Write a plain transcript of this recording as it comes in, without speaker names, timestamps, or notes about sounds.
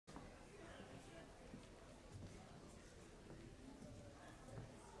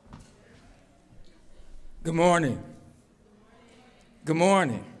Good morning. Good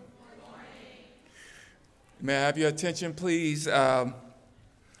morning. May I have your attention, please? My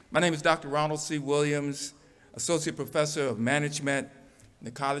name is Dr. Ronald C. Williams, Associate Professor of Management in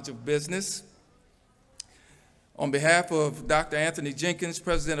the College of Business. On behalf of Dr. Anthony Jenkins,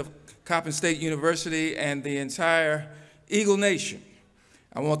 President of Coppin State University, and the entire Eagle Nation,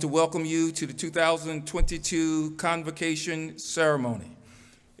 I want to welcome you to the 2022 Convocation ceremony.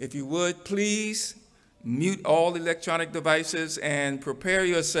 If you would, please mute all electronic devices and prepare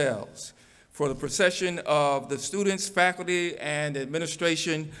yourselves for the procession of the students, faculty, and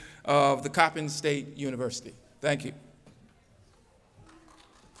administration of the Coppin State University. Thank you.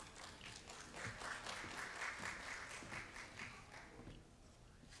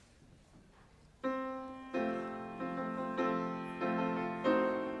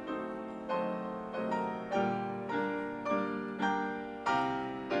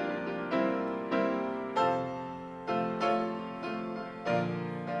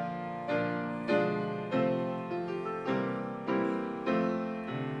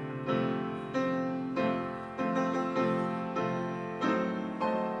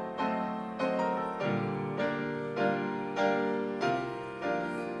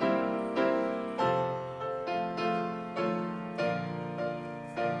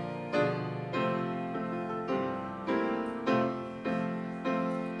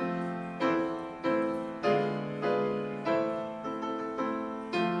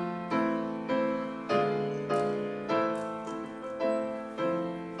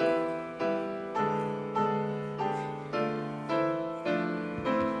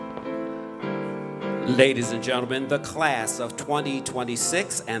 Ladies and gentlemen, the class of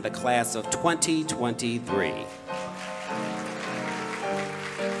 2026 and the class of 2023.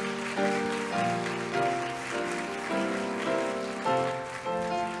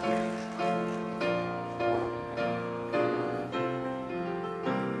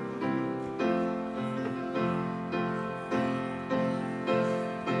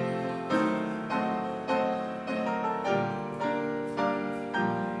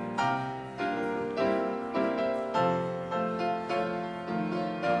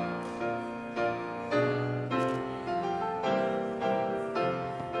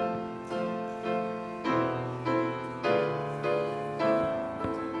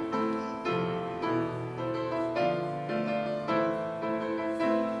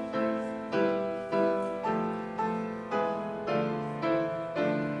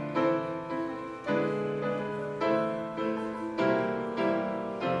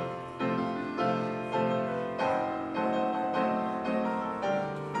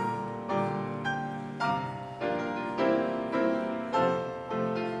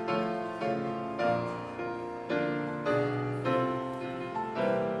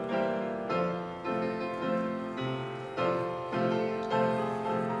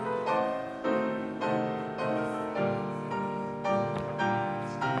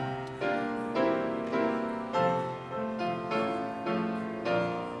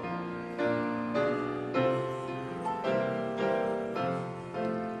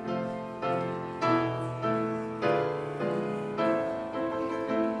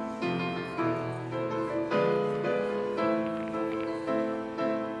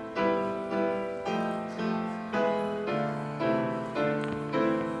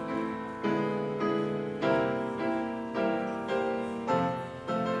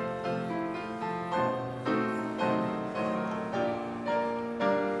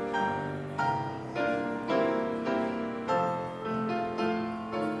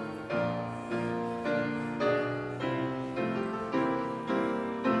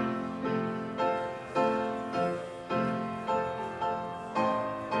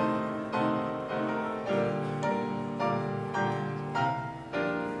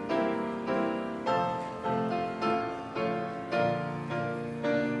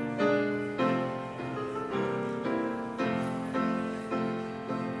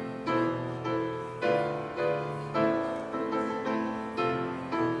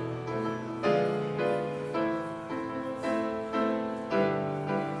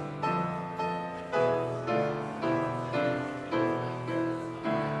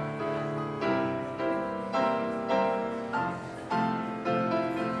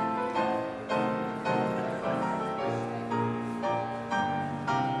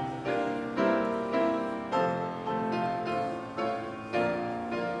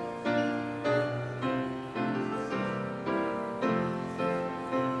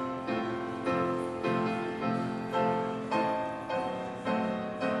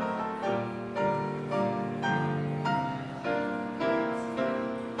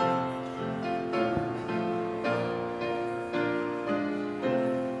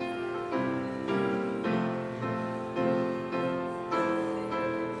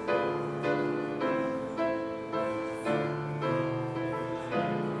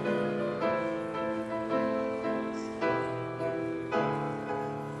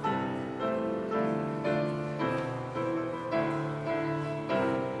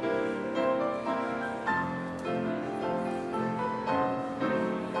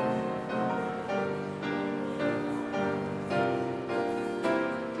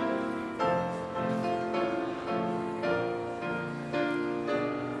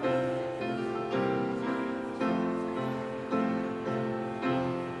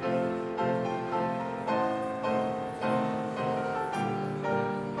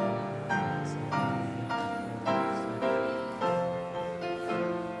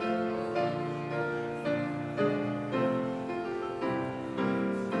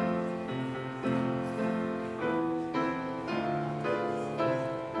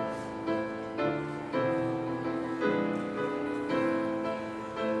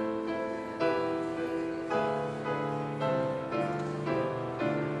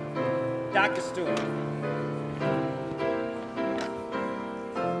 Dr. Stewart.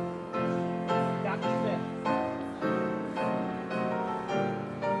 Dr. Smith.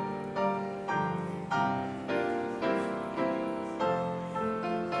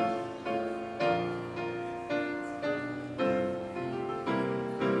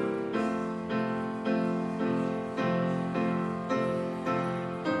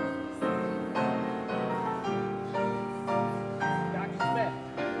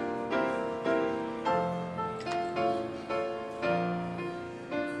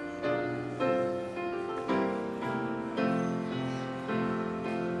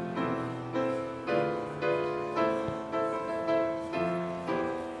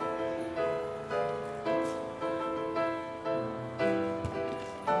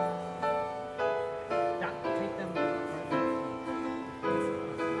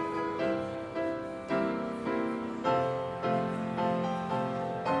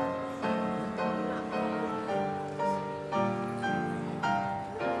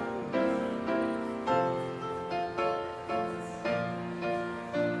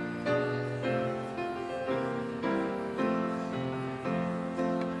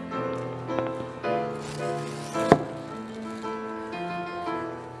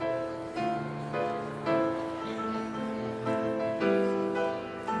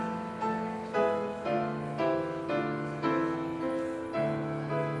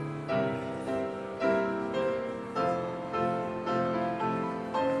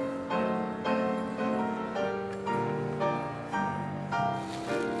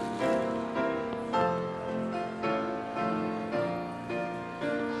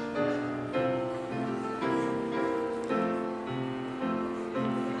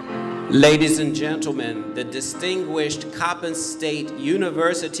 Ladies and gentlemen, the distinguished Coppin State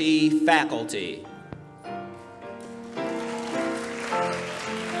University faculty.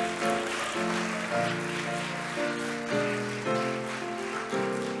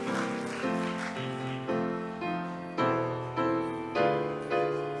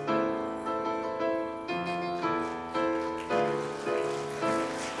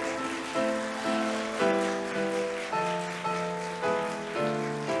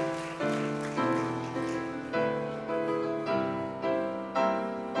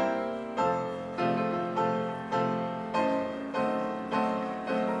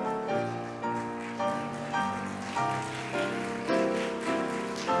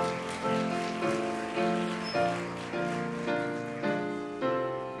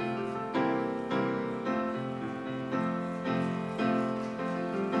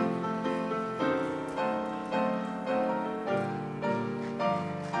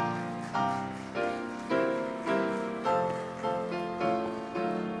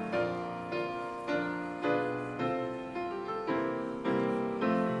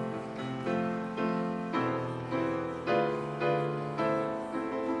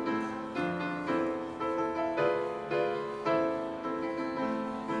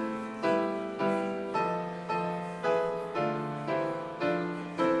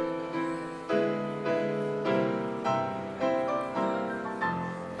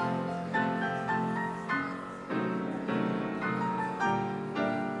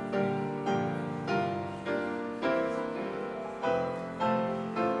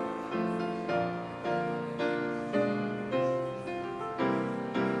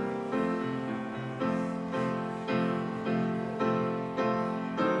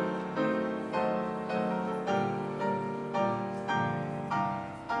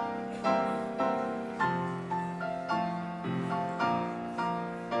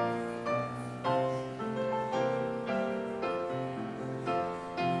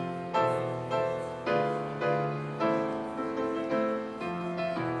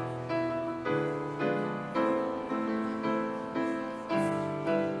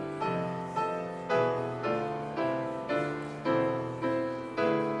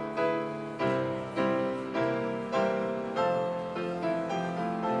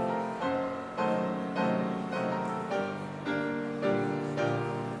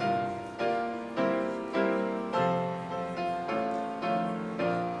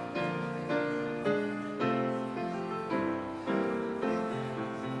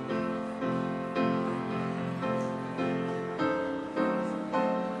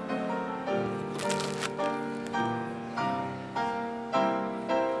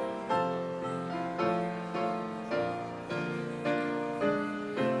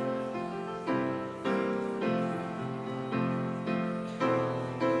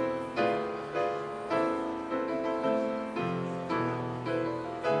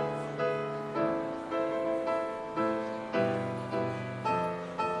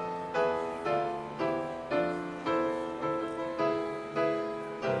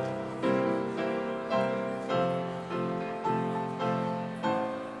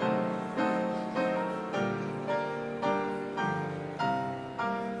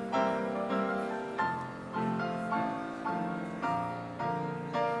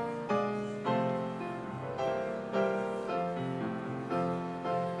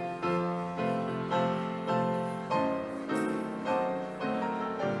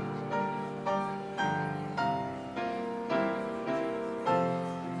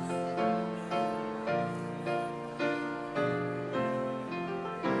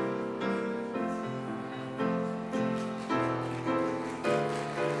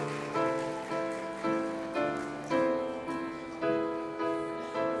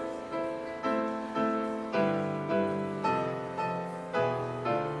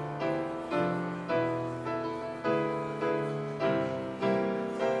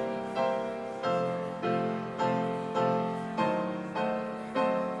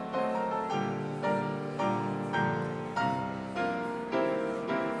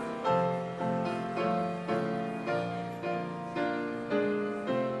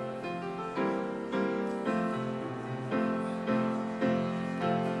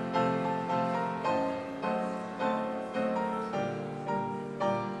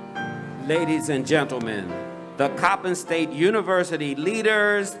 Ladies and gentlemen, the Coppin State University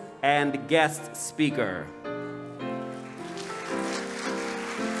leaders and guest speaker.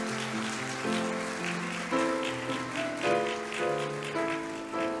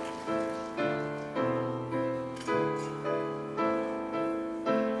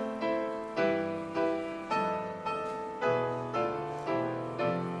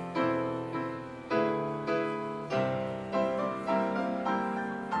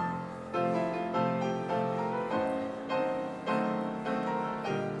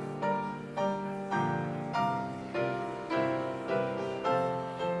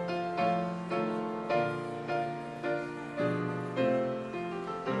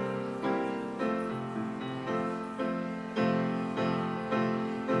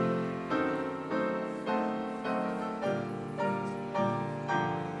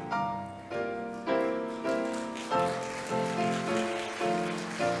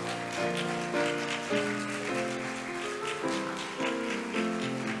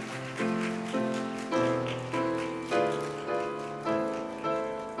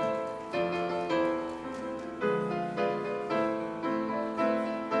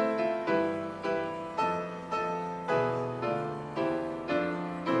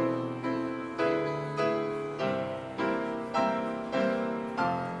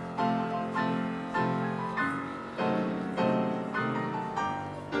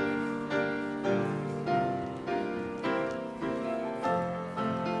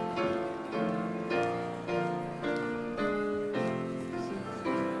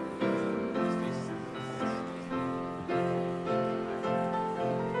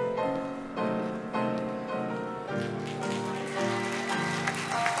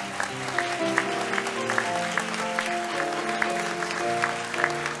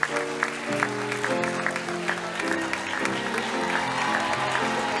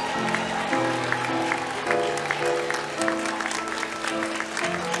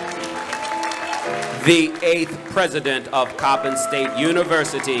 The 8th President of Coppin State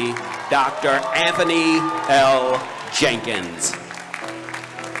University, Dr. Anthony L. Jenkins.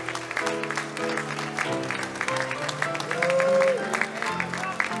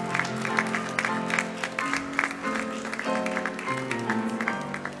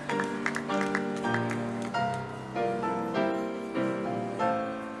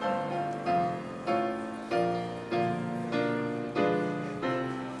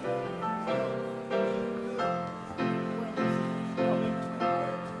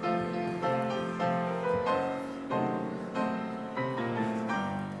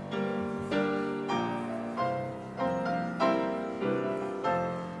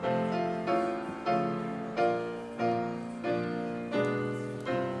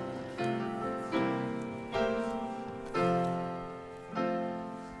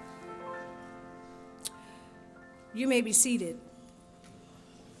 You may be seated.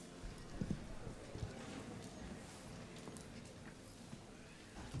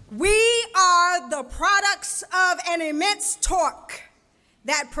 We are the products of an immense torque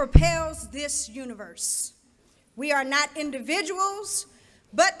that propels this universe. We are not individuals,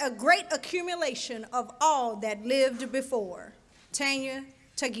 but a great accumulation of all that lived before. Tanya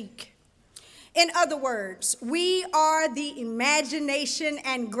Tageek. In other words, we are the imagination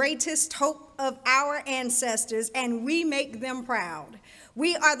and greatest hope of our ancestors, and we make them proud.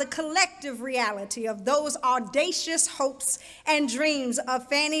 We are the collective reality of those audacious hopes and dreams of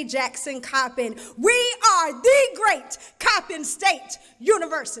Fannie Jackson Coppin. We are the great Coppin State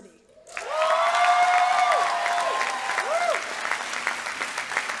University.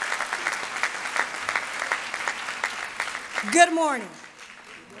 Good morning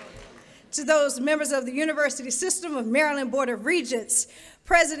to those members of the University System of Maryland Board of Regents,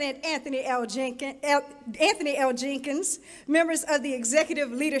 President Anthony L. Jenkins, members of the executive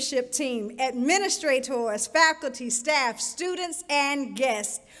leadership team, administrators, faculty, staff, students, and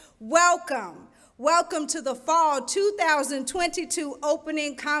guests. Welcome. Welcome to the Fall 2022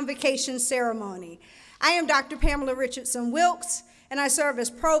 Opening Convocation Ceremony. I am Dr. Pamela Richardson Wilkes, and I serve as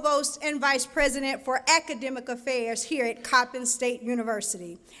Provost and Vice President for Academic Affairs here at Coppin State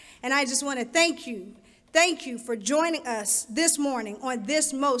University. And I just want to thank you for joining us this morning on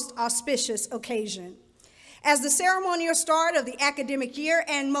this most auspicious occasion. As the ceremonial start of the academic year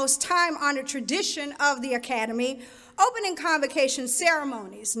and most time-honored tradition of the Academy, opening convocation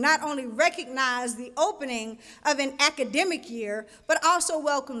ceremonies not only recognize the opening of an academic year, but also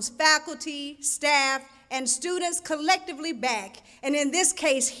welcomes faculty, staff, and students collectively back, and in this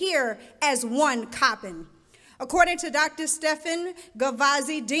case here as one Coppin. According to Dr. Stephen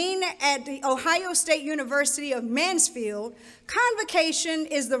Gavazzi, Dean at the Ohio State University of Mansfield, Convocation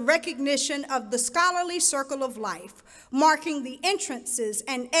is the recognition of the scholarly circle of life, marking the entrances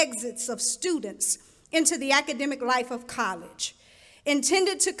and exits of students into the academic life of college,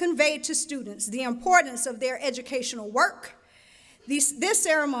 intended to convey to students the importance of their educational work. This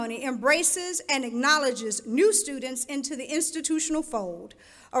ceremony embraces and acknowledges new students into the institutional fold,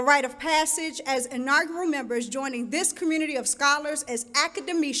 a rite of passage as inaugural members joining this community of scholars as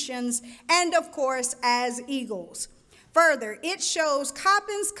academicians and, of course, as Eagles. Further, it shows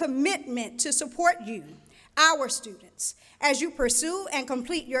Coppin's commitment to support you, our students, as you pursue and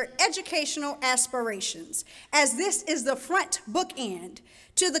complete your educational aspirations, as this is the front bookend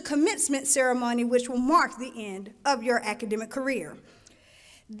to the commencement ceremony, which will mark the end of your academic career.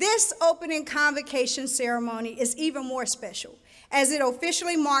 This opening convocation ceremony is even more special, as it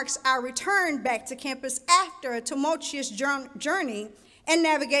officially marks our return back to campus after a tumultuous journey and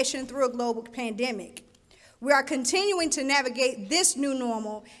navigation through a global pandemic. We are continuing to navigate this new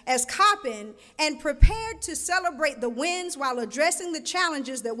normal as Coppin and prepared to celebrate the wins while addressing the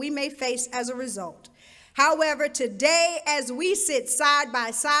challenges that we may face as a result. However, today, as we sit side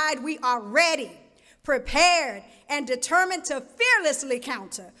by side, we are ready, prepared, and determined to fearlessly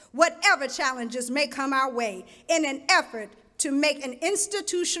counter whatever challenges may come our way in an effort to make an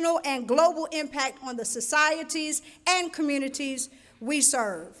institutional and global impact on the societies and communities we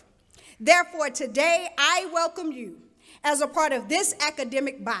serve. Therefore, today, I welcome you as a part of this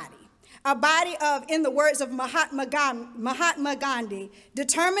academic body, a body of, in the words of Mahatma Gandhi,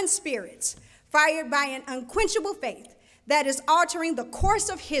 determined spirits, fired by an unquenchable faith that is altering the course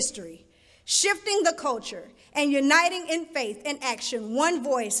of history, shifting the culture, and uniting in faith and action, one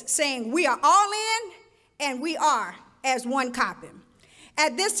voice saying we are all in and we are as one Coppin.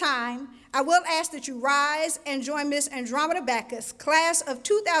 At this time, I will ask that you rise and join Ms. Andromeda Backus, class of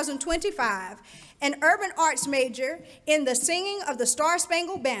 2025, an urban arts major, in the singing of the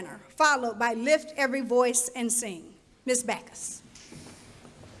Star-Spangled Banner, followed by Lift Every Voice and Sing. Ms. Backus.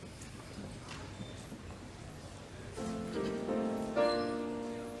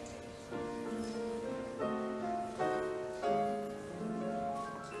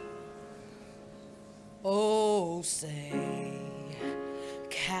 Oh, say,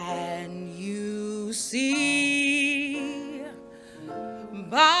 can you see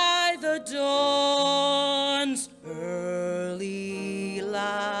by the dawn's early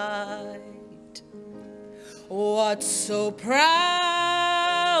light what so proudly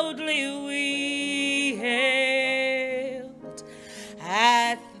we hailed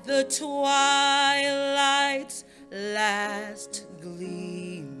at the twilight's last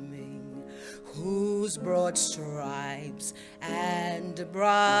gleaming, whose broad stripes and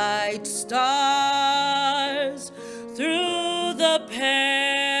bright stars through the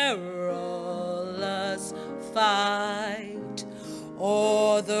perilous fight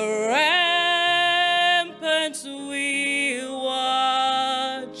o'er the ramparts we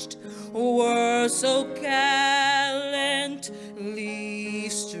watched were so gallantly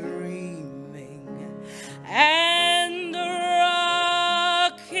streaming, and the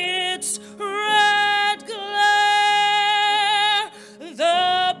rockets' red glare,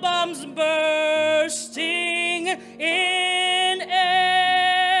 the bombs bursting in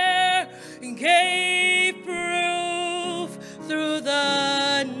air, gave proof through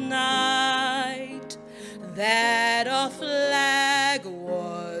the night that our flag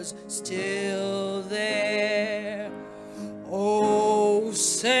was still there. Oh,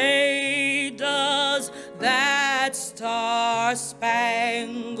 say does that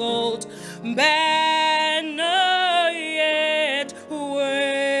star-spangled banner yet waved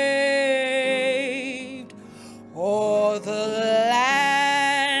o'er the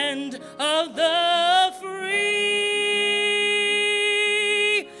land of the free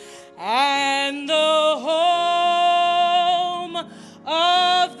and the home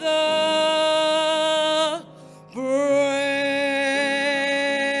of the brave?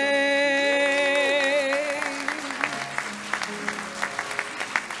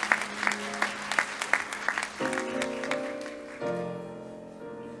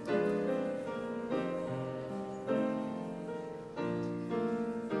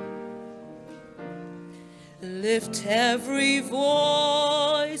 Lift every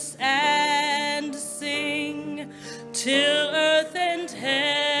voice and sing till earth and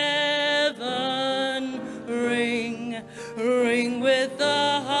heaven ring, ring with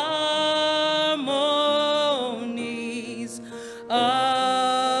the harmonies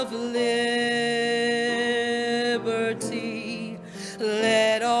of liberty.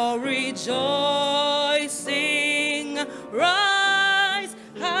 Let all rejoicing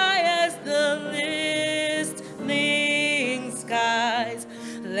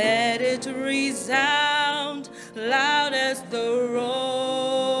it resound loud as the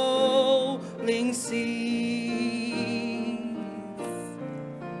rolling seas.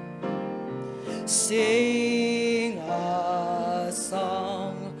 Sing a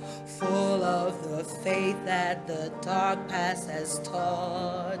song full of the faith that the dark past has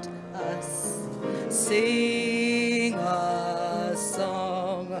taught us. Sing a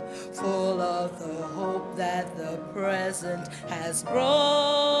song full of the hope that the present has brought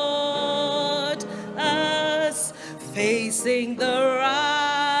us, facing the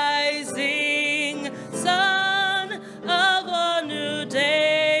rising sun of a new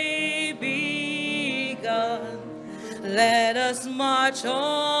day begun. Let us march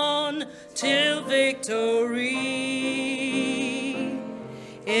on till victory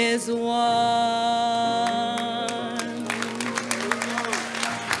is won.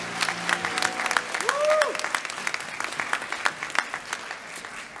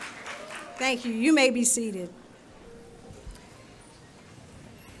 Thank you. You may be seated.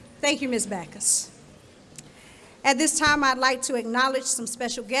 Thank you, Ms. Backus. At this time, I'd like to acknowledge some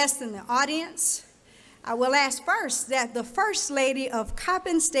special guests in the audience. I will ask first that the First Lady of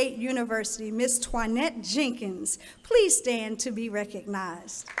Coppin State University, Ms. Twanette Jenkins, please stand to be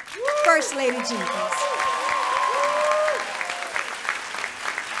recognized. First Lady Jenkins.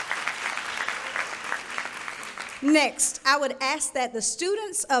 Next, I would ask that the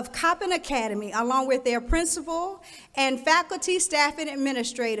students of Coppin Academy, along with their principal and faculty, staff, and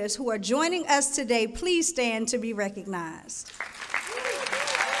administrators who are joining us today, please stand to be recognized.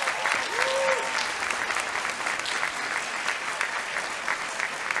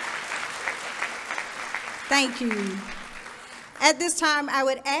 Thank you. At this time, I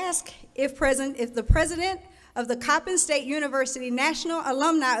would ask if the president of the Coppin State University National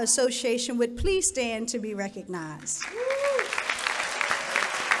Alumni Association would please stand to be recognized.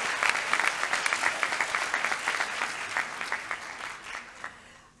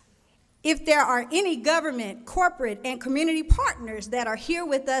 If there are any government, corporate, and community partners that are here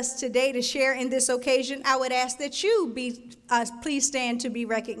with us today to share in this occasion, I would ask that you please stand to be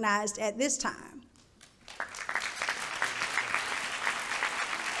recognized at this time.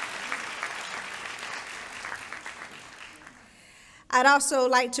 I'd also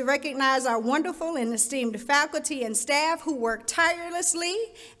like to recognize our wonderful and esteemed faculty and staff who work tirelessly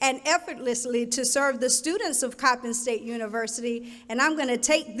and effortlessly to serve the students of Coppin State University. And I'm going to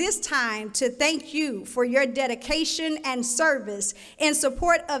take this time to thank you for your dedication and service in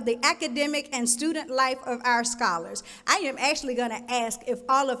support of the academic and student life of our scholars. I am actually going to ask if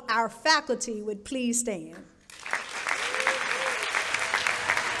all of our faculty would please stand.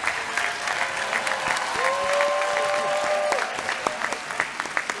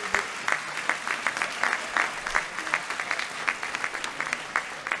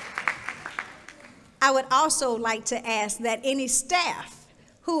 I would also like to ask that any staff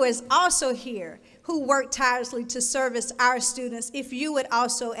who is also here, who work tirelessly to service our students, if you would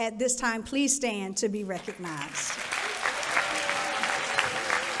also at this time please stand to be recognized.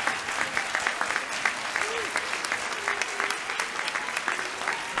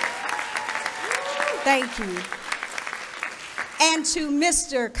 Thank you. And to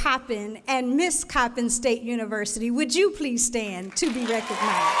Mr. Coppin and Miss Coppin State University, would you please stand to be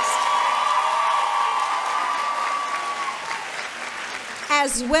recognized?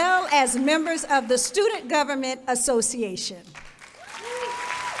 As well as members of the Student Government Association.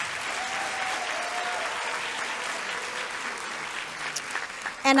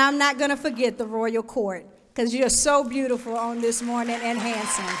 And I'm not going to forget the Royal Court, because you're so beautiful on this morning and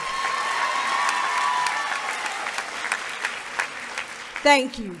handsome.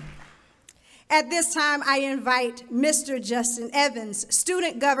 Thank you. At this time, I invite Mr. Justin Evans,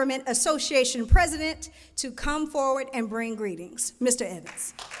 Student Government Association President, to come forward and bring greetings. Mr.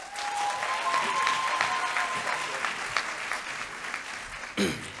 Evans.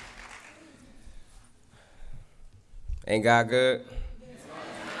 Ain't God good?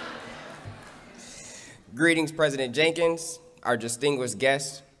 Greetings, President Jenkins, our distinguished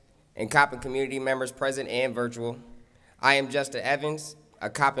guests, and Coppin community members present and virtual. I am Justin Evans, a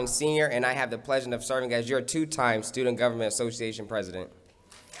Coppin senior, and I have the pleasure of serving as your two-time Student Government Association President.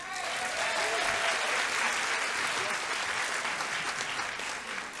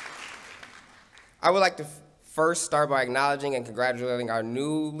 I would like to first start by acknowledging and congratulating our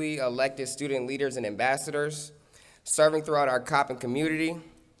newly elected student leaders and ambassadors serving throughout our Coppin community.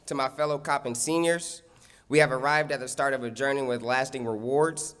 To my fellow Coppin seniors, we have arrived at the start of a journey with lasting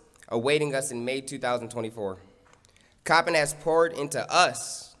rewards awaiting us in May 2024. Coppin has poured into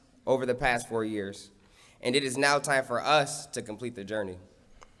us over the past 4 years, and it is now time for us to complete the journey.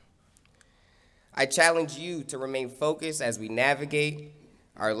 I challenge you to remain focused as we navigate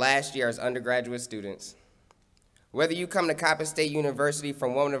our last year as undergraduate students. Whether you come to Coppin State University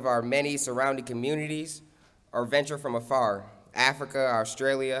from one of our many surrounding communities or venture from afar, Africa,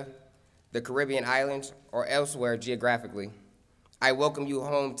 Australia, the Caribbean islands, or elsewhere geographically, I welcome you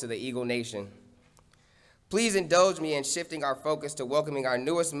home to the Eagle Nation. Please indulge me in shifting our focus to welcoming our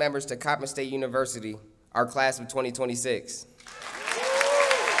newest members to Coppin State University, our class of 2026.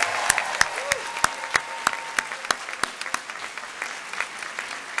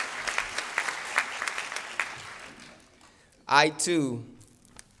 I too,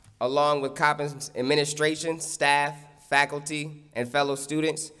 along with Coppin's administration, staff, faculty, and fellow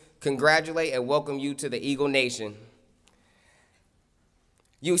students, congratulate and welcome you to the Eagle Nation.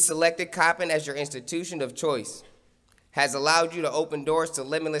 You selected Coppin as your institution of choice, has allowed you to open doors to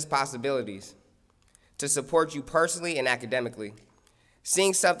limitless possibilities, to support you personally and academically.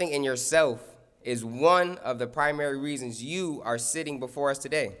 Seeing something in yourself is one of the primary reasons you are sitting before us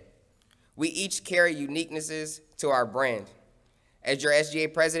today. We each carry uniquenesses to our brand. As your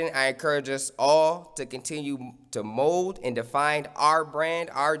SGA president, I encourage us all to continue to mold and define our brand,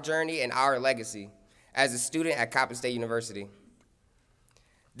 our journey, and our legacy as a student at Coppin State University.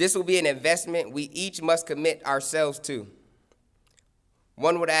 This will be an investment we each must commit ourselves to.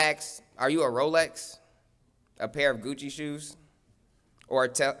 One would ask, are you a Rolex, a pair of Gucci shoes, or a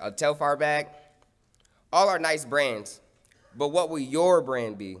Telfar bag? All are nice brands, but what will your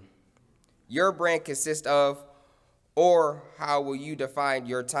brand be? Your brand consists of, or how will you define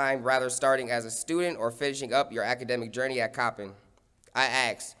your time, rather starting as a student or finishing up your academic journey at Coppin? I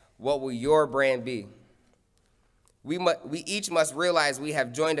ask, what will your brand be? We each must realize we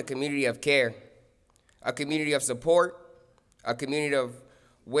have joined a community of care, a community of support, a community of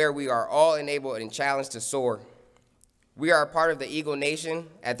where we are all enabled and challenged to soar. We are a part of the Eagle Nation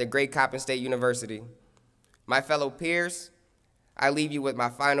at the great Coppin State University. My fellow peers, I leave you with my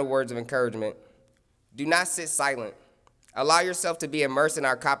final words of encouragement. Do not sit silent. Allow yourself to be immersed in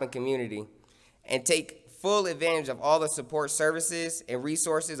our Coppin community and take full advantage of all the support services and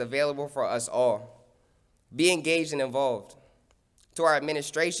resources available for us all. Be engaged and involved. To our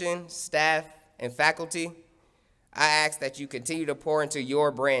administration, staff, and faculty, I ask that you continue to pour into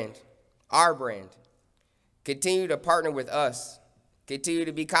your brand, our brand. Continue to partner with us. Continue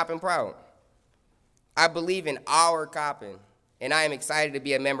to be Coppin proud. I believe in our Coppin, and I am excited to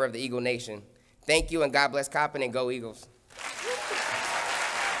be a member of the Eagle Nation. Thank you, and God bless Coppin, and go Eagles.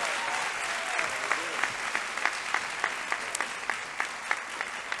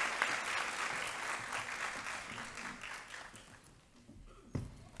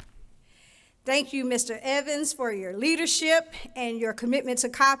 Thank you, Mr. Evans, for your leadership and your commitment to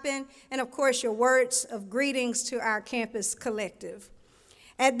Coppin, and of course, your words of greetings to our campus collective.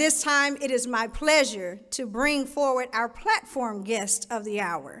 At this time, it is my pleasure to bring forward our platform guest of the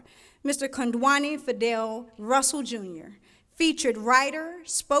hour, Mr. Kondwani Fidel Russell, Jr., featured writer,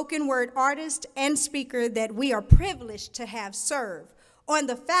 spoken word artist, and speaker that we are privileged to have serve on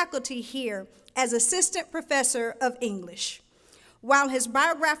the faculty here as Assistant Professor of English. While his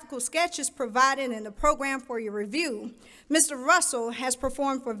biographical sketch is provided in the program for your review, Mr. Russell has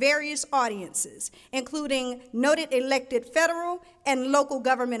performed for various audiences, including noted elected federal and local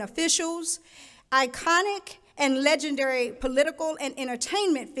government officials, iconic and legendary political and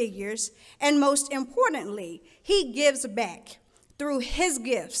entertainment figures, and most importantly, he gives back through his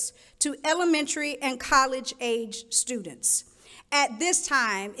gifts to elementary and college-age students. At this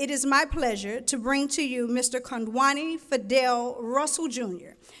time, it is my pleasure to bring to you Mr. Kondwani Fidel Russell,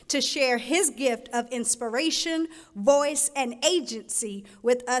 Jr. to share his gift of inspiration, voice, and agency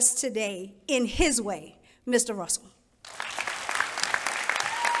with us today in his way. Mr. Russell.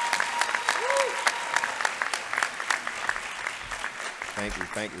 Thank you,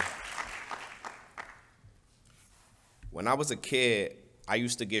 thank you. When I was a kid, I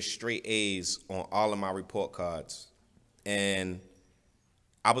used to get straight A's on all of my report cards. And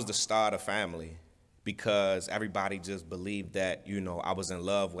I was the star of the family because everybody just believed that, you know, I was in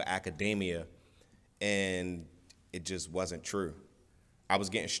love with academia, and it just wasn't true. I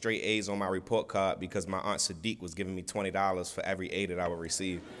was getting straight A's on my report card because my Aunt Sadiq was giving me $20 for every A that I would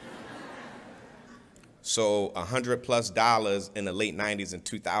receive. So $100+ in the late 90s and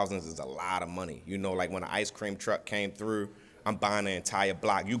 2000s is a lot of money. You know, like when an ice cream truck came through, I'm buying an entire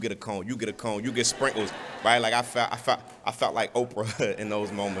block. You get a cone, you get a cone, you get sprinkles, right? Like I felt like Oprah in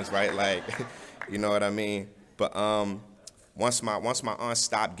those moments, right? Like, you know what I mean? But once my aunt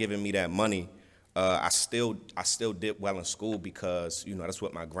stopped giving me that money, I still did well in school because, you know, that's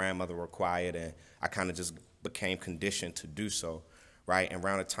what my grandmother required, and I kind of just became conditioned to do so, right? And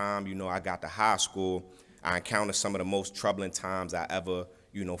around the time, you know, I got to high school, I encountered some of the most troubling times I ever,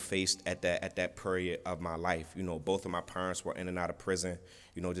 you know, faced at that period of my life. You know, both of my parents were in and out of prison,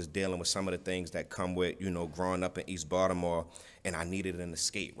 you know, just dealing with some of the things that come with, you know, growing up in East Baltimore, and I needed an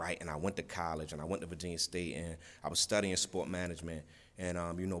escape, right? And I went to college, and I went to Virginia State, and I was studying sport management. And,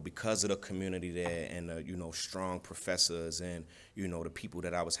 you know, because of the community there and, you know, strong professors and, you know, the people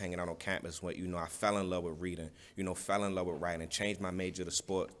that I was hanging out on campus with, you know, I fell in love with reading, you know, fell in love with writing, changed my major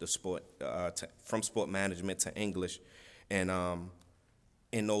from sport management to English. And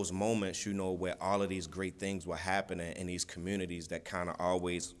in those moments, you know, where all of these great things were happening in these communities that kind of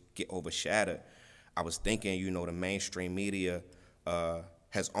always get overshadowed, I was thinking, you know, the mainstream media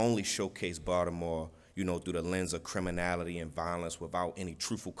has only showcased Baltimore, you know, through the lens of criminality and violence without any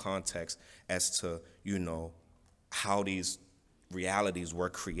truthful context as to, you know, how these realities were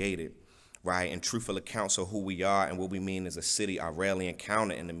created, right? And truthful accounts of who we are and what we mean as a city are rarely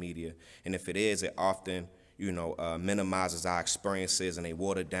encountered in the media. And if it is, it often, you know, minimizes our experiences, and they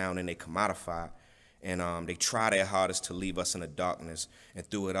water down and they commodify. And they try their hardest to leave us in the darkness. And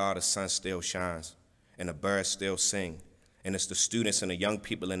through it all, the sun still shines and the birds still sing. And it's the students and the young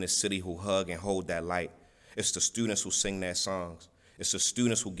people in this city who hug and hold that light. It's the students who sing their songs. It's the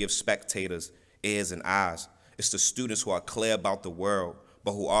students who give spectators ears and eyes. It's the students who are clear about the world,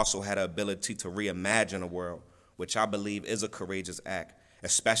 but who also had the ability to reimagine a world, which I believe is a courageous act,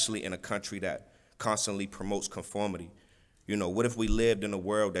 especially in a country that constantly promotes conformity. You know, what if we lived in a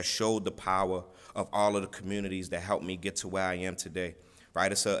world that showed the power of all of the communities that helped me get to where I am today? Right,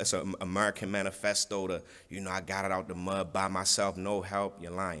 it's an American manifesto to, you know, I got it out the mud by myself, no help,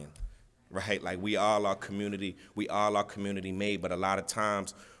 you're lying, right? Like we all are community made, but a lot of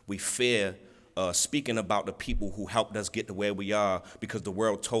times we fear speaking about the people who helped us get to where we are because the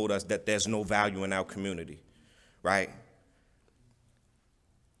world told us that there's no value in our community, right?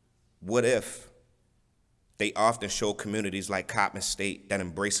 What if they often show communities like Coppin State that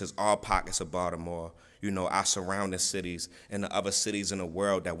embraces all pockets of Baltimore, you know, our surrounding cities and the other cities in the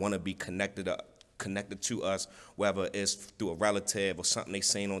world that want to be connected to us, whether it's through a relative or something they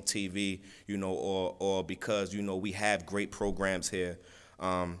seen on TV, you know, or because, you know, we have great programs here.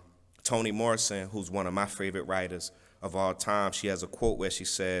 Toni Morrison, who's one of my favorite writers of all time, she has a quote where she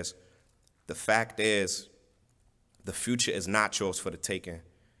says, "The fact is, the future is not yours for the taking,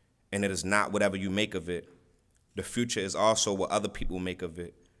 and it is not whatever you make of it. The future is also what other people make of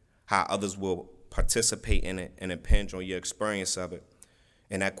it, how others will participate in it and impinge on your experience of it."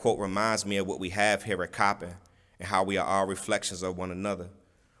 And that quote reminds me of what we have here at Coppin and how we are all reflections of one another.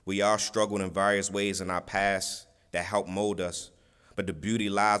 We all struggled in various ways in our past that helped mold us, but the beauty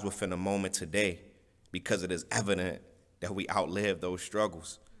lies within the moment today because it is evident that we outlived those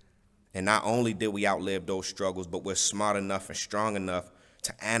struggles. And not only did we outlive those struggles, but we're smart enough and strong enough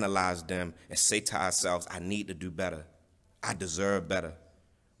to analyze them and say to ourselves, I need to do better. I deserve better.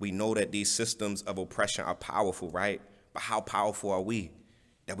 We know that these systems of oppression are powerful, right? But how powerful are we?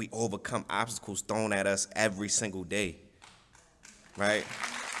 That we overcome obstacles thrown at us every single day, right?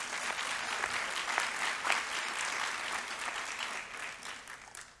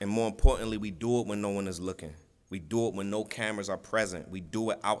 And more importantly, we do it when no one is looking. We do it when no cameras are present. We do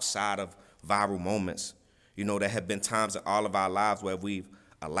it outside of viral moments. You know, there have been times in all of our lives where we've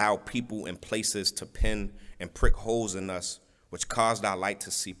allowed people and places to pin and prick holes in us, which caused our light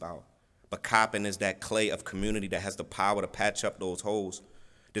to seep out. But Coppin is that clay of community that has the power to patch up those holes.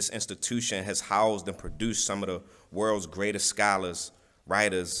 This institution has housed and produced some of the world's greatest scholars,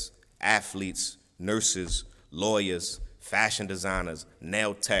 writers, athletes, nurses, lawyers, fashion designers,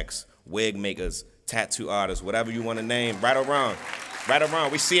 nail techs, wig makers, tattoo artists, whatever you want to name, right or wrong. Right or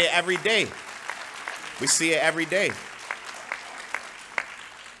wrong. We see it every day. We see it every day.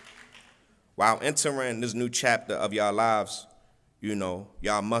 While entering this new chapter of y'all lives, you know,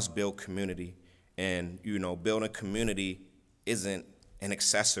 y'all must build community. And, you know, building community isn't an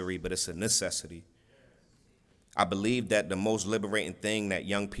accessory, but it's a necessity. I believe that the most liberating thing that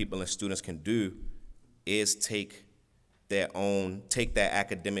young people and students can do is take their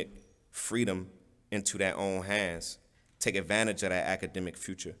academic freedom into their own hands, take advantage of that academic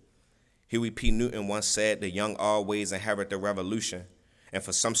future. Huey P. Newton once said, "The young always inherit the revolution." And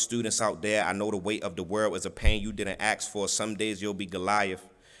for some students out there, I know the weight of the world is a pain you didn't ask for. Some days you'll be Goliath,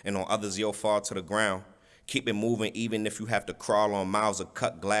 and on others you'll fall to the ground. Keep it moving even if you have to crawl on miles of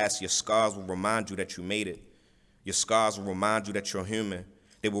cut glass. Your scars will remind you that you made it. Your scars will remind you that you're human.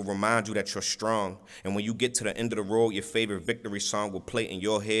 They will remind you that you're strong. And when you get to the end of the road, your favorite victory song will play in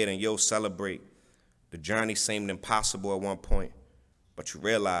your head and you'll celebrate. The journey seemed impossible at one point, but you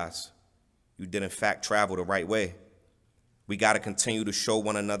realize you did in fact travel the right way. We got to continue to show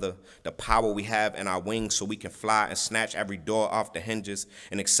one another the power we have in our wings so we can fly and snatch every door off the hinges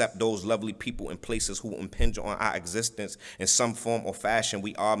and accept those lovely people and places who impinge on our existence in some form or fashion.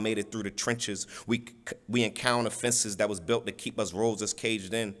 We all made it through the trenches. We encounter fences that was built to keep us roses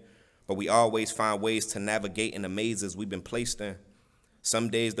caged in, but we always find ways to navigate in the mazes we've been placed in. Some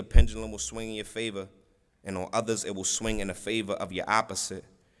days the pendulum will swing in your favor, and on others it will swing in the favor of your opposite.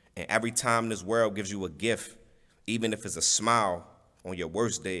 And every time this world gives you a gift, even if it's a smile on your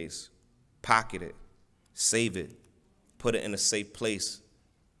worst days, pocket it, save it, put it in a safe place,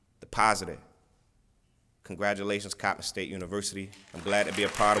 deposit it. Congratulations, Coppin State University. I'm glad to be a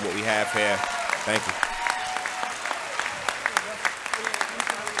part of what we have here. Thank you.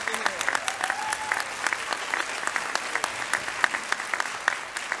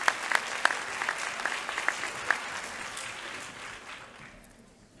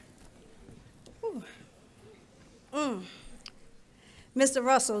 Mr.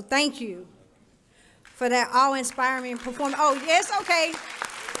 Russell, thank you for that awe-inspiring performance. Oh, yes, okay.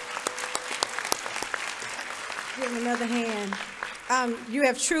 Give him another hand. You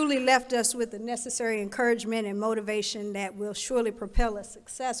have truly left us with the necessary encouragement and motivation that will surely propel us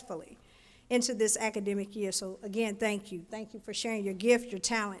successfully into this academic year. So again, thank you. Thank you for sharing your gift, your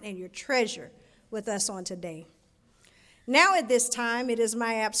talent, and your treasure with us on today. Now at this time, it is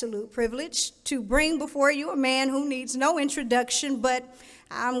my absolute privilege to bring before you a man who needs no introduction, but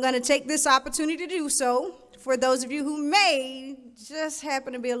I'm going to take this opportunity to do so for those of you who may just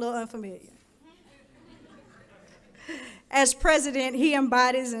happen to be a little unfamiliar. As president, he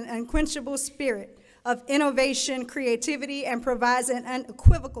embodies an unquenchable spirit of innovation, creativity, and provides an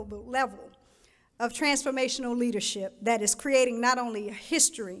unequivocal level of transformational leadership that is creating not only a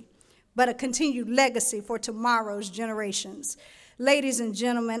history, but a continued legacy for tomorrow's generations. Ladies and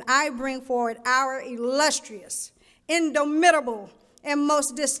gentlemen, I bring forward our illustrious, indomitable, and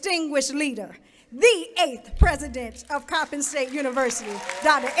most distinguished leader, the 8th president of Coppin State University,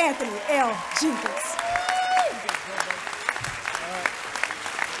 Dr. Anthony L. Jenkins.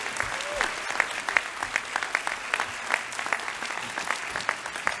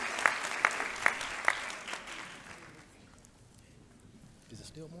 Is it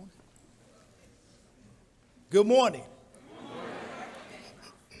still morning? Good morning.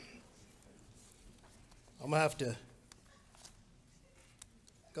 I'm gonna have to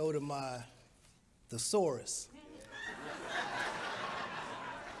go to my thesaurus.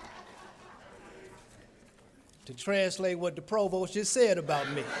 To translate what the provost just said about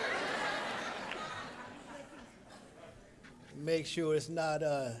me. Make sure it's not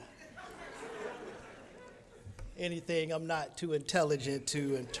anything I'm not too intelligent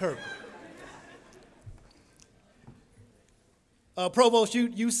to interpret. Provost,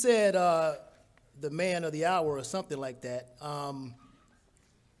 you said the man of the hour or something like that.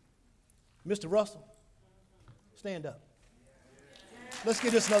 Mr. Russell, stand up. Let's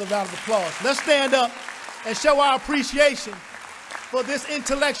give this another round of applause. Let's stand up and show our appreciation for this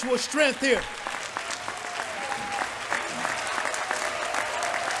intellectual strength here.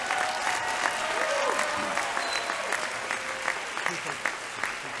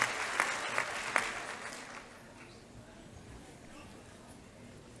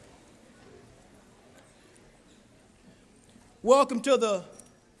 Welcome to the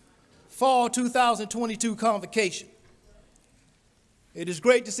Fall 2022 Convocation. It is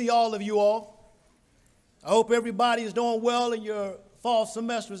great to see all of you all. I hope everybody is doing well and your fall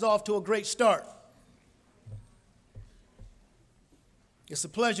semester is off to a great start. It's a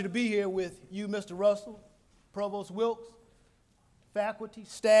pleasure to be here with you, Mr. Russell, Provost Wilkes, faculty,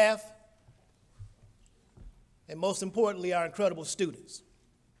 staff, and most importantly, our incredible students.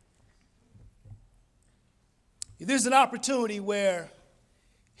 This is an opportunity where,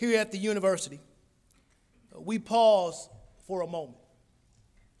 here at the university, we pause for a moment.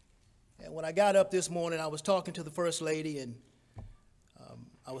 And when I got up this morning, I was talking to the First Lady, and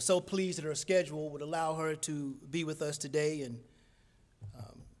I was so pleased that her schedule would allow her to be with us today. And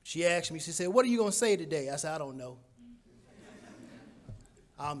she asked me, she said, "What are you going to say today?" I said, "I don't know.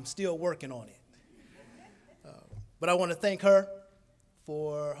 I'm still working on it." But I want to thank her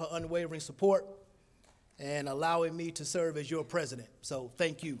for her unwavering support and allowing me to serve as your president. So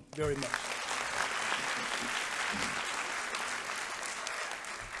thank you very much.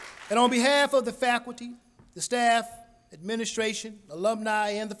 And on behalf of the faculty, the staff, administration, alumni,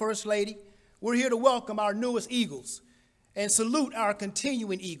 and the First Lady, we're here to welcome our newest Eagles and salute our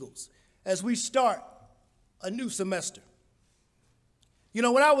continuing Eagles as we start a new semester. You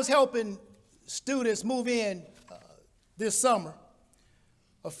know, when I was helping students move in this summer,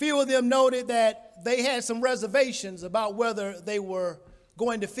 A few of them noted that they had some reservations about whether they were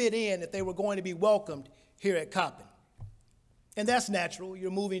going to fit in, if they were going to be welcomed here at Coppin. And that's natural.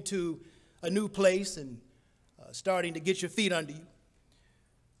 You're moving to a new place and starting to get your feet under you.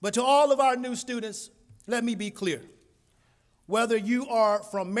 But to all of our new students, let me be clear. Whether you are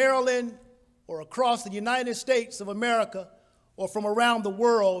from Maryland or across the United States of America or from around the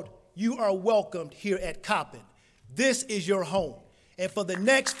world, you are welcomed here at Coppin. This is your home. And for the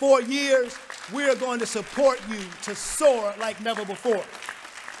next 4 years, we are going to support you to soar like never before.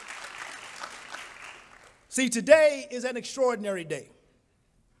 See, today is an extraordinary day.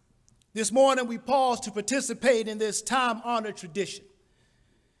 This morning, we paused to participate in this time-honored tradition.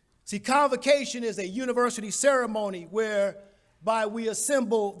 See, Convocation is a university ceremony whereby we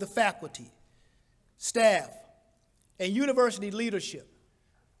assemble the faculty, staff, and university leadership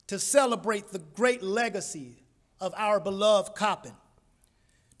to celebrate the great legacy of our beloved Coppin,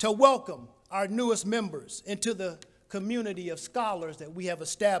 to welcome our newest members into the community of scholars that we have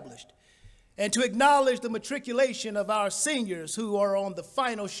established, and to acknowledge the matriculation of our seniors who are on the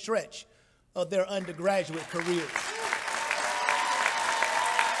final stretch of their undergraduate careers.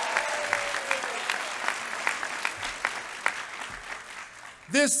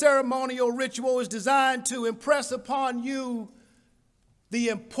 This ceremonial ritual is designed to impress upon you the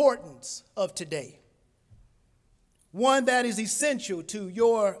importance of today, one that is essential to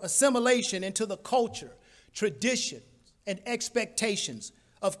your assimilation into the culture, traditions, and expectations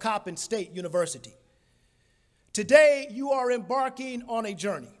of Coppin State University. Today, you are embarking on a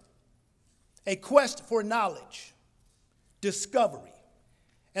journey, a quest for knowledge, discovery,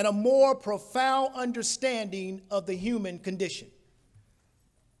 and a more profound understanding of the human condition.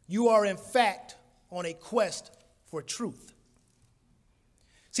 You are, in fact, on a quest for truth.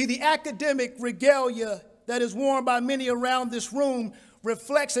 See, the academic regalia that is worn by many around this room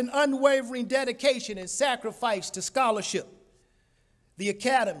reflects an unwavering dedication and sacrifice to scholarship, the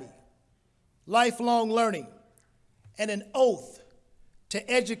academy, lifelong learning, and an oath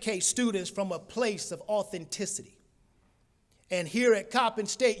to educate students from a place of authenticity. And here at Coppin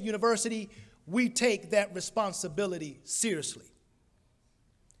State University, we take that responsibility seriously.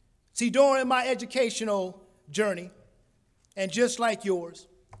 See, during my educational journey, and just like yours,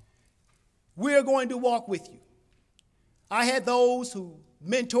 we're going to walk with you. I had those who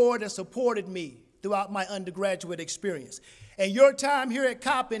mentored and supported me throughout my undergraduate experience. And your time here at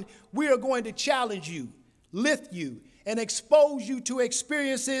Coppin, we are going to challenge you, lift you, and expose you to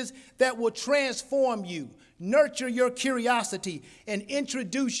experiences that will transform you, nurture your curiosity, and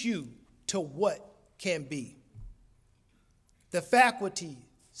introduce you to what can be. The faculty,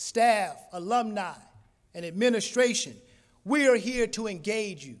 staff, alumni, and administration, we are here to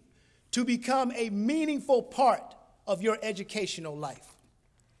engage you, to become a meaningful part of your educational life.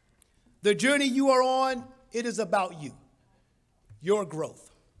 The journey you are on, it is about you, your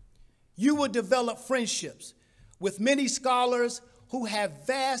growth. You will develop friendships with many scholars who have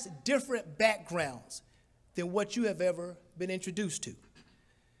vast different backgrounds than what you have ever been introduced to.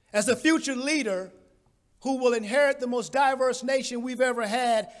 As a future leader who will inherit the most diverse nation we've ever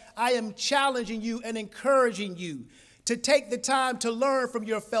had, I am challenging you and encouraging you to take the time to learn from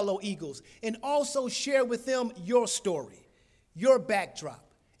your fellow Eagles and also share with them your story, your backdrop,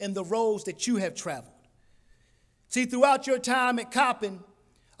 and the roads that you have traveled. See, throughout your time at Coppin,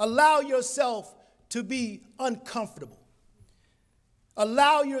 allow yourself to be uncomfortable.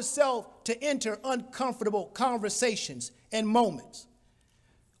 Allow yourself to enter uncomfortable conversations and moments.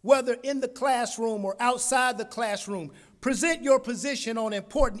 Whether in the classroom or outside the classroom, present your position on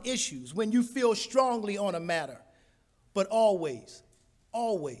important issues when you feel strongly on a matter. But always,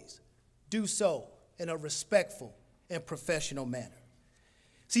 always do so in a respectful and professional manner.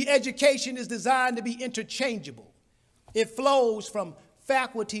 See, education is designed to be interchangeable. It flows from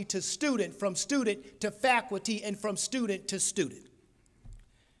faculty to student, from student to faculty, and from student to student.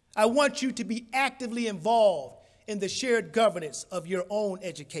 I want you to be actively involved in the shared governance of your own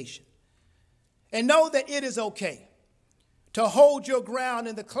education. And know that it is okay to hold your ground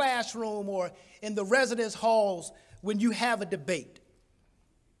in the classroom or in the residence halls when you have a debate.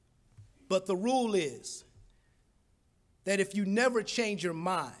 But the rule is that if you never change your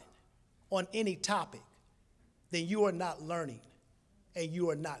mind on any topic, then you are not learning and you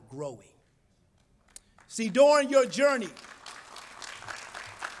are not growing. See, during your journey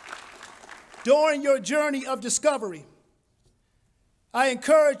of discovery, I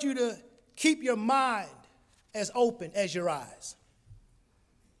encourage you to keep your mind as open as your eyes.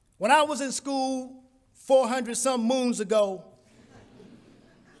 When I was in school 400-some moons ago,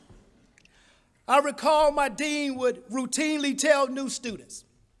 I recall my dean would routinely tell new students,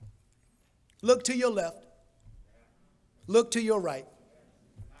 look to your left, look to your right.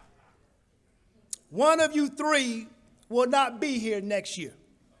 One of you three will not be here next year.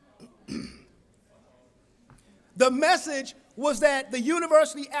 The message was that the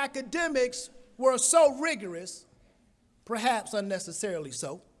university academics were so rigorous, perhaps unnecessarily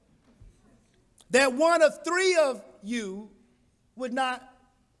so, that one of three of you would not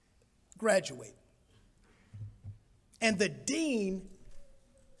graduate. And the dean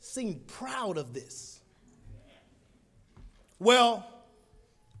seemed proud of this. Well,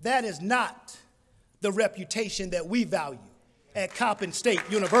 that is not the reputation that we value at Coppin State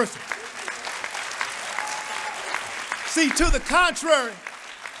University. See, to the contrary,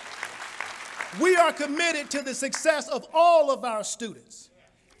 we are committed to the success of all of our students,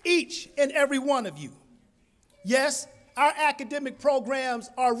 each and every one of you. Yes, our academic programs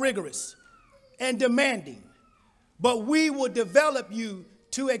are rigorous and demanding, but we will develop you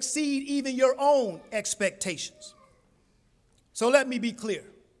to exceed even your own expectations. So let me be clear.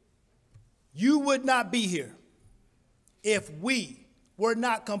 You would not be here if we were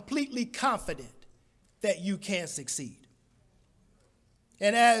not completely confident that you can succeed.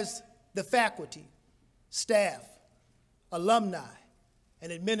 And as the faculty, staff, alumni,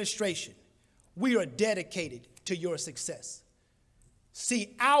 and administration, we are dedicated to your success.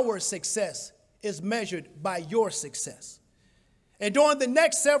 See, our success is measured by your success. And during the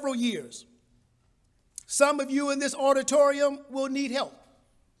next several years, some of you in this auditorium will need help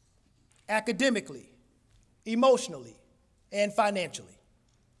academically, emotionally, and financially.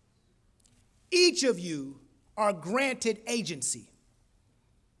 Each of you are granted agency.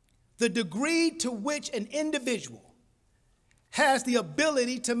 The degree to which an individual has the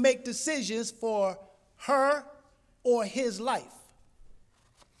ability to make decisions for her or his life.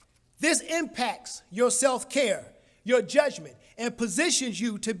 This impacts your self-care, your judgment, and positions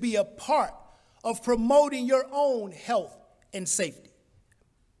you to be a part of promoting your own health and safety.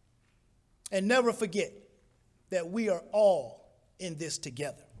 And never forget that we are all in this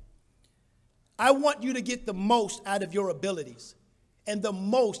together. I want you to get the most out of your abilities and the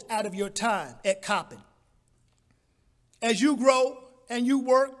most out of your time at Coppin. As you grow and you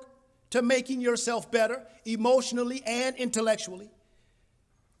work to making yourself better emotionally and intellectually,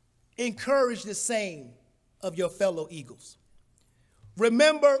 encourage the same of your fellow Eagles.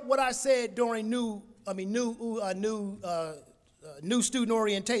 Remember what I said during new student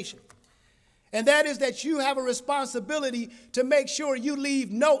orientation, and that is that you have a responsibility to make sure you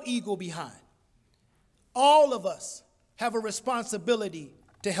leave no Eagle behind. All of us have a responsibility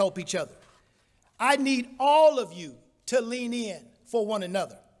to help each other. I need all of you to lean in for one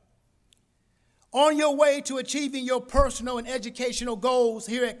another. On your way to achieving your personal and educational goals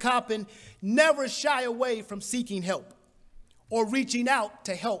here at Coppin, never shy away from seeking help or reaching out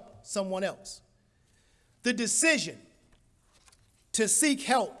to help someone else. The decision to seek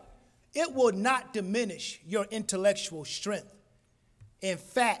help, it will not diminish your intellectual strength. In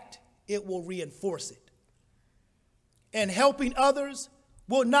fact, it will reinforce it. And helping others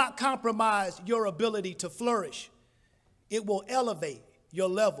will not compromise your ability to flourish. It will elevate your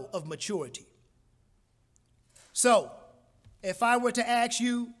level of maturity. So, if I were to ask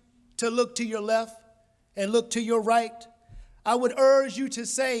you to look to your left and look to your right, I would urge you to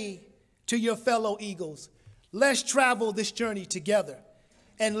say to your fellow Eagles, let's travel this journey together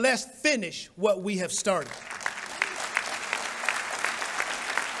and let's finish what we have started.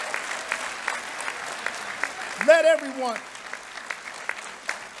 Let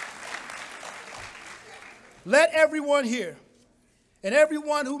everyone here and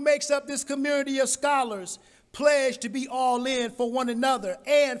everyone who makes up this community of scholars pledge to be all in for one another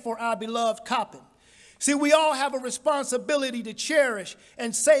and for our beloved Coppin. See, we all have a responsibility to cherish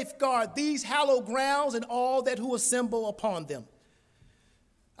and safeguard these hallowed grounds and all that who assemble upon them.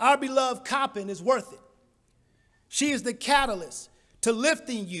 Our beloved Coppin is worth it. She is the catalyst to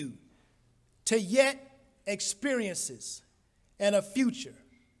lifting you to yet experiences and a future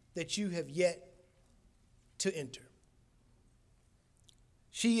that you have yet to enter.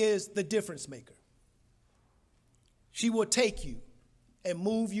 She is the difference maker. She will take you and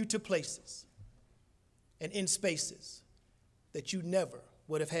move you to places and in spaces that you never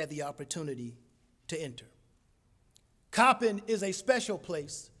would have had the opportunity to enter. Coppin is a special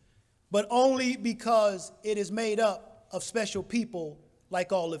place, but only because it is made up of special people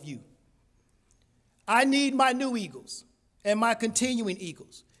like all of you. I need my new Eagles and my continuing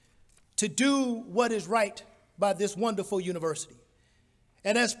Eagles to do what is right by this wonderful university.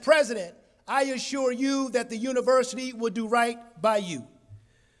 And as president, I assure you that the university will do right by you.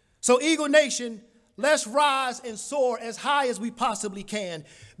 So Eagle Nation, let's rise and soar as high as we possibly can,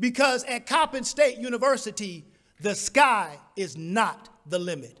 because at Coppin State University, the sky is not the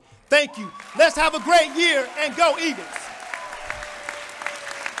limit. Thank you. Let's have a great year and go Eagles.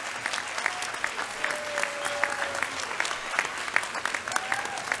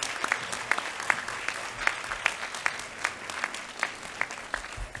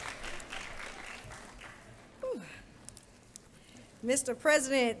 Mr.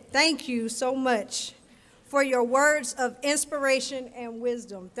 President, thank you so much for your words of inspiration and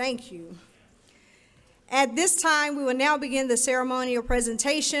wisdom. Thank you. At this time, we will now begin the ceremonial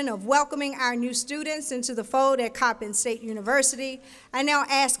presentation of welcoming our new students into the fold at Coppin State University. I now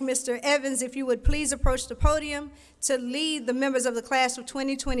ask Mr. Evans if you would please approach the podium to lead the members of the class of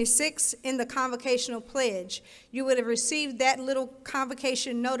 2026 in the convocational pledge. You would have received that little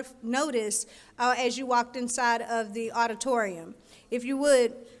convocation notice as you walked inside of the auditorium. If you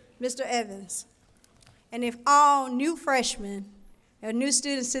would, Mr. Evans, and if all new freshmen or new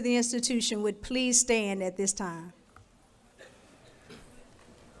students to the institution would please stand at this time.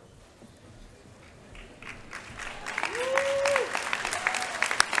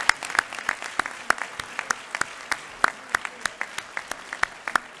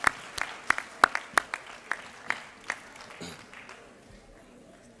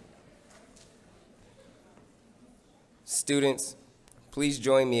 Students, please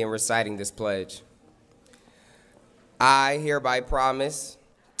join me in reciting this pledge. I hereby promise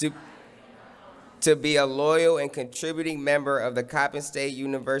to be a loyal and contributing member of the Coppin State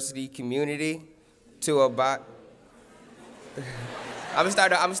University community, to abide. I'm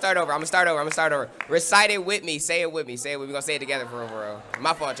gonna start over. Recite it with me. Say it with me. We're gonna say it together for real.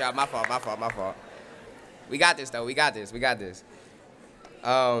 My fault, y'all. My fault. We got this, though. We got this.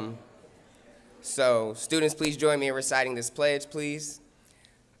 So, students, please join me in reciting this pledge, please.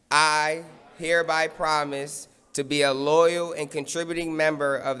 I hereby promise to be a loyal and contributing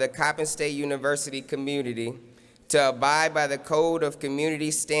member of the Coppin State University community, to abide by the Code of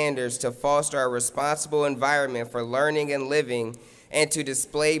Community Standards to foster a responsible environment for learning and living, and to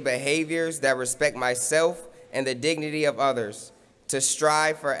display behaviors that respect myself and the dignity of others, to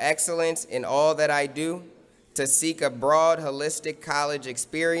strive for excellence in all that I do, to seek a broad, holistic college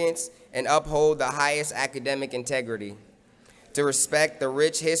experience and uphold the highest academic integrity, to respect the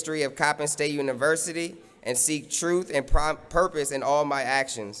rich history of Coppin State University and seek truth and purpose in all my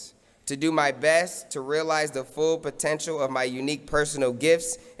actions, to do my best to realize the full potential of my unique personal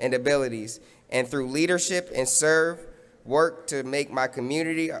gifts and abilities, and through leadership and work to make my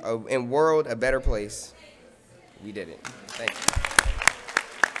community and world a better place. We did it. Thank you.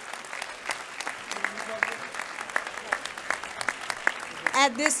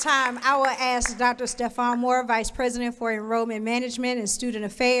 At this time, I will ask Dr. Stephon Moore, Vice President for Enrollment Management and Student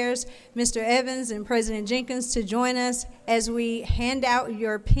Affairs, Mr. Evans and President Jenkins to join us as we hand out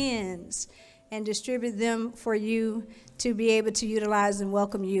your pins and distribute them for you to be able to utilize and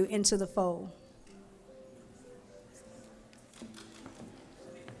welcome you into the fold.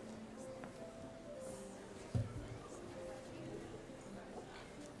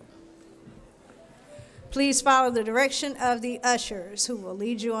 Please follow the direction of the ushers who will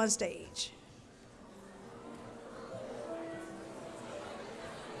lead you on stage.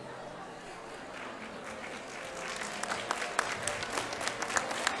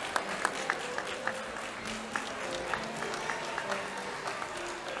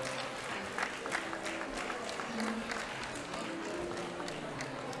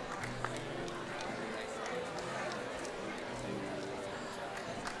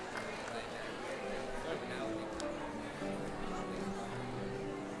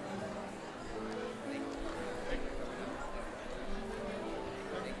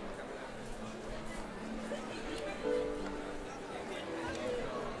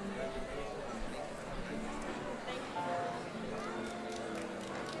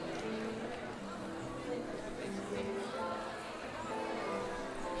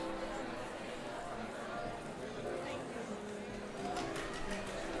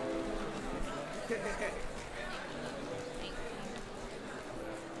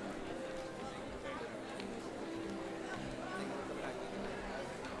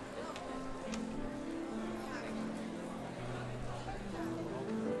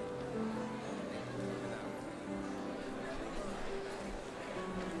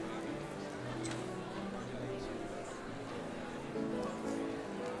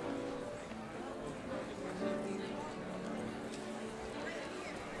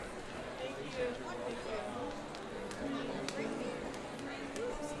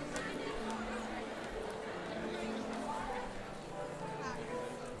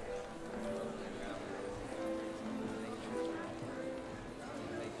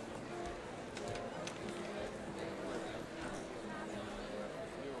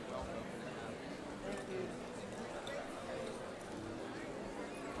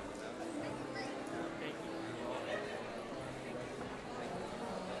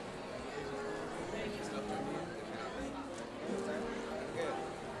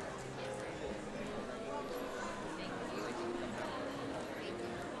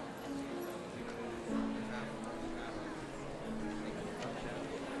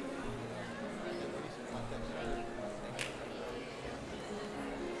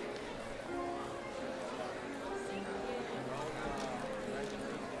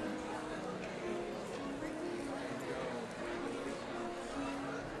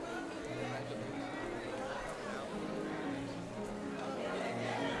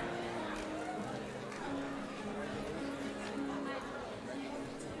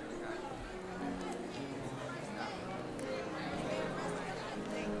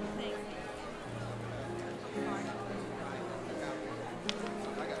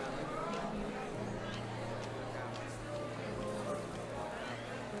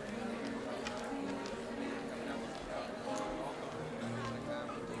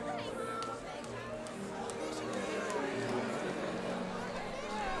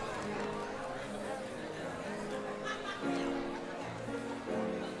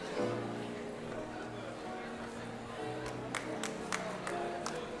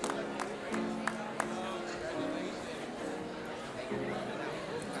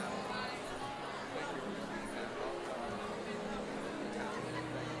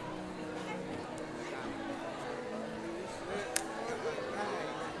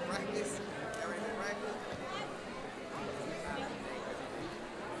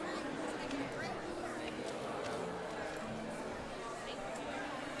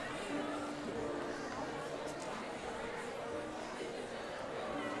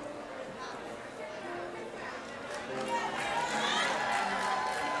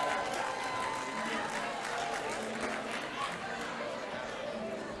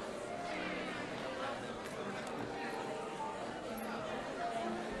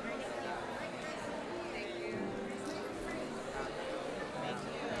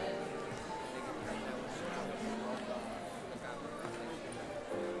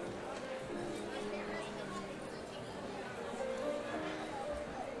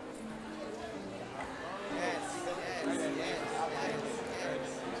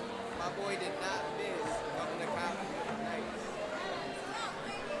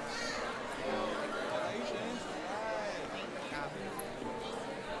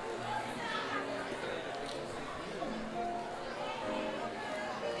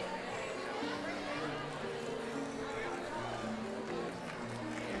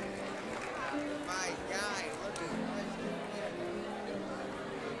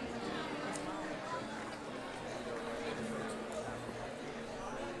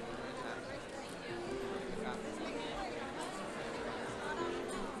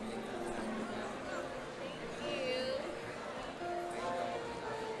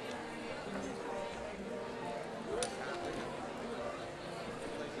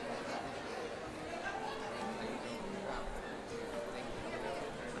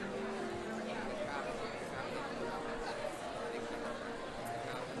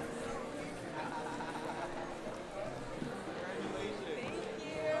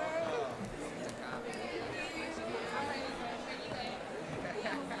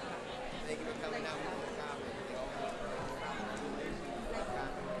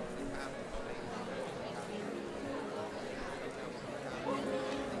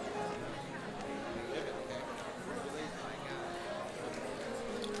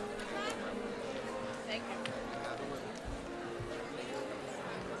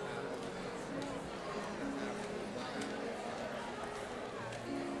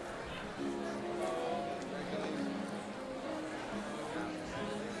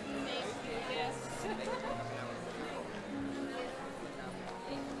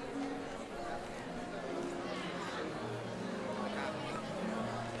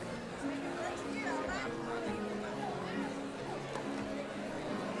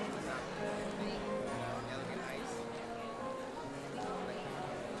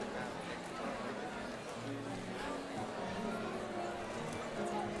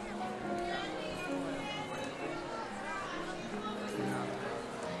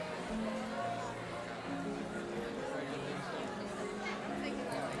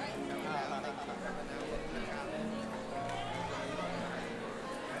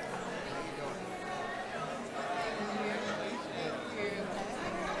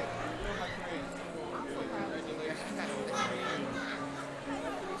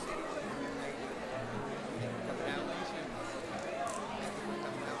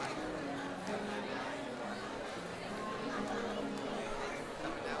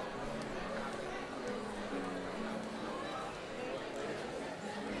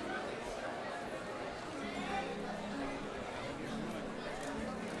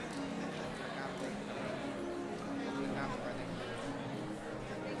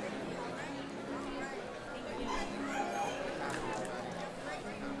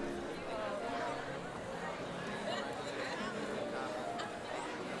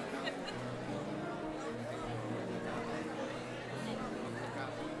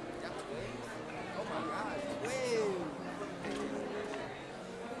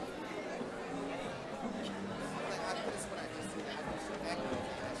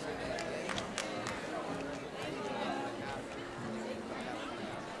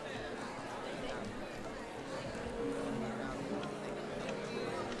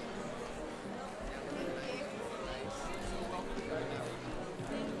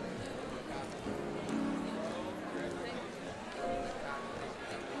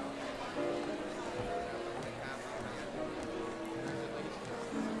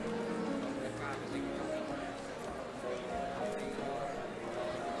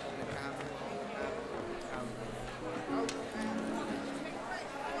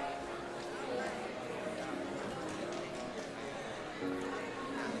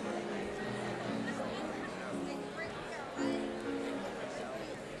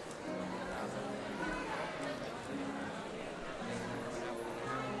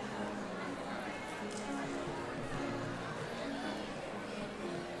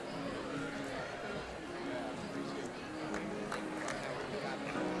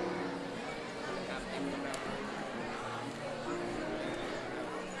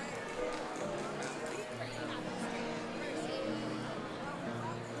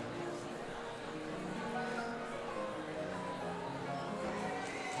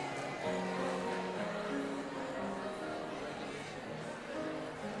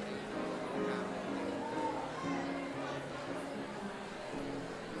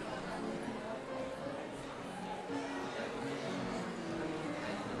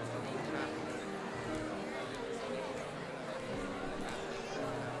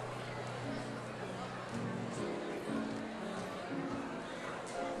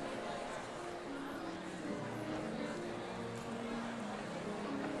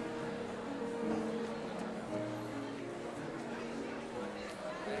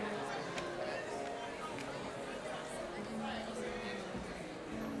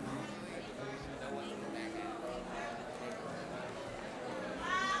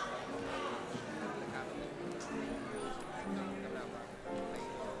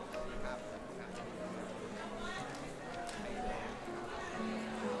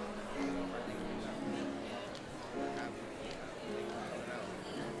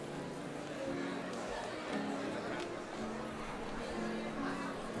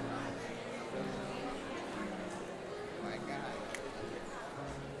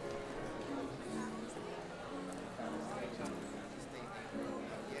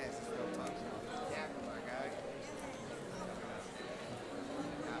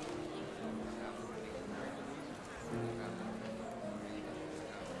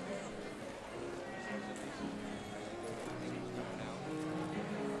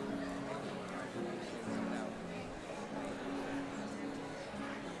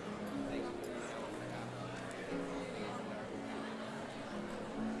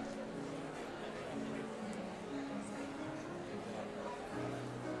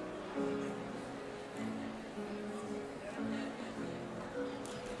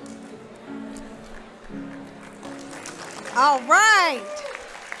 All right.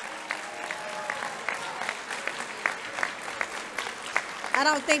 I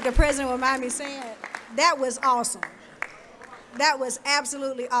don't think the president would mind me saying it. That was awesome. That was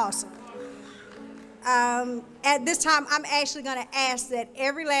absolutely awesome. At this time, I'm actually going to ask that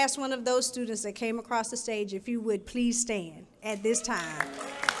every last one of those students that came across the stage, if you would please stand at this time.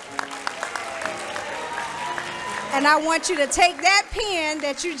 And I want you to take that pen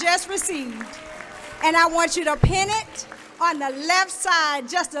that you just received, and I want you to pin it on the left side,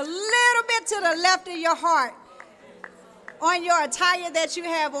 just a little bit to the left of your heart, on your attire that you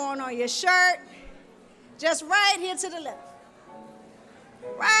have on your shirt, just right here to the left,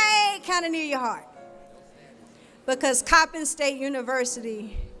 right kind of near your heart. Because Coppin State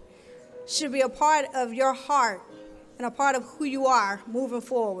University should be a part of your heart and a part of who you are moving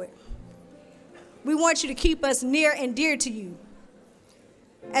forward. We want you to keep us near and dear to you,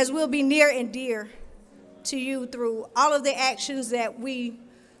 as we'll be near and dear to you through all of the actions that we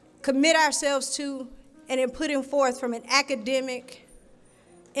commit ourselves to and in putting forth from an academic,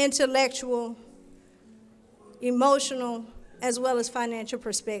 intellectual, emotional, as well as financial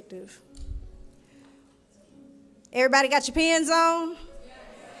perspective. Everybody got your pens on?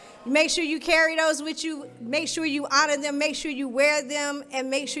 Make sure you carry those with you. Make sure you honor them. Make sure you wear them. And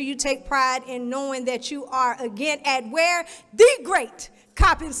make sure you take pride in knowing that you are, again, at where? The great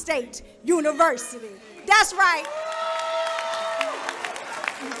Coppin State University. That's right.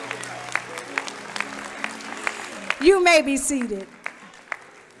 You may be seated.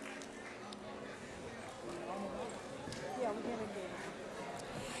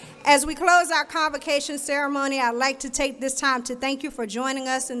 As we close our convocation ceremony, I'd like to take this time to thank you for joining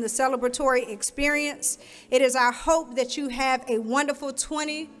us in the celebratory experience. It is our hope that you have a wonderful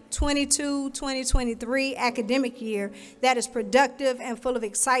 2022-2023 academic year that is productive and full of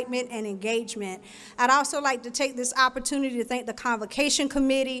excitement and engagement. I'd also like to take this opportunity to thank the Convocation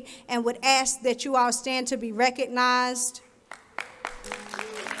Committee and would ask that you all stand to be recognized.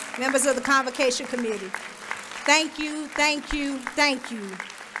 Members of the Convocation Committee, thank you, thank you, thank you.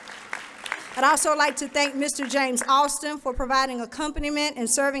 I'd also like to thank Mr. James Austin for providing accompaniment and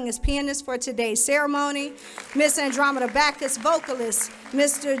serving as pianist for today's ceremony, Ms. Andromeda Backus, vocalist,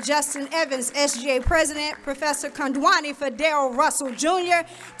 Mr. Justin Evans, SGA President, Professor Kondwani Fidel Russell Jr.,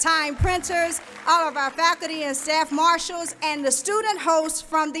 time printers, all of our faculty and staff marshals, and the student hosts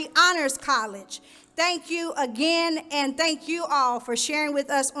from the Honors College. Thank you again, and thank you all for sharing with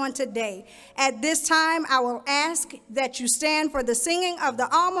us on today. At this time, I will ask that you stand for the singing of the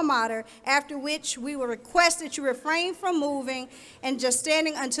alma mater, after which we will request that you refrain from moving and just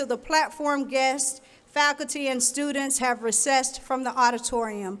standing until the platform guests, faculty, and students have recessed from the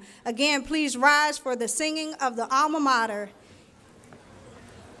auditorium. Again, please rise for the singing of the alma mater.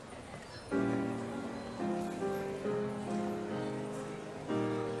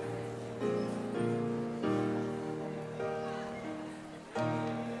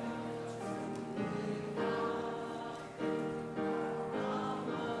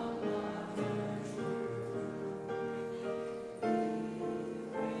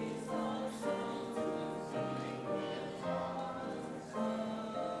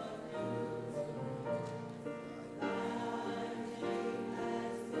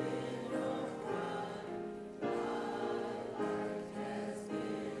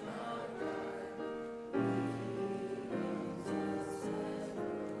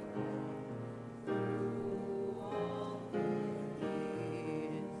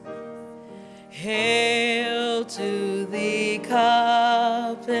 Hail to thee,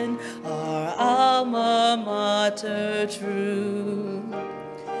 Coppin, our alma mater true,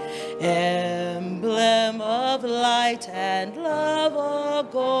 emblem of light and love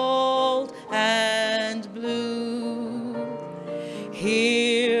of gold and blue.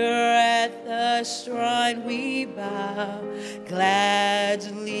 Here at the shrine we bow,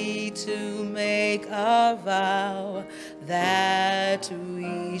 gladly to make our vow that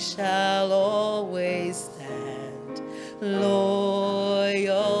we shall always stand, Lord.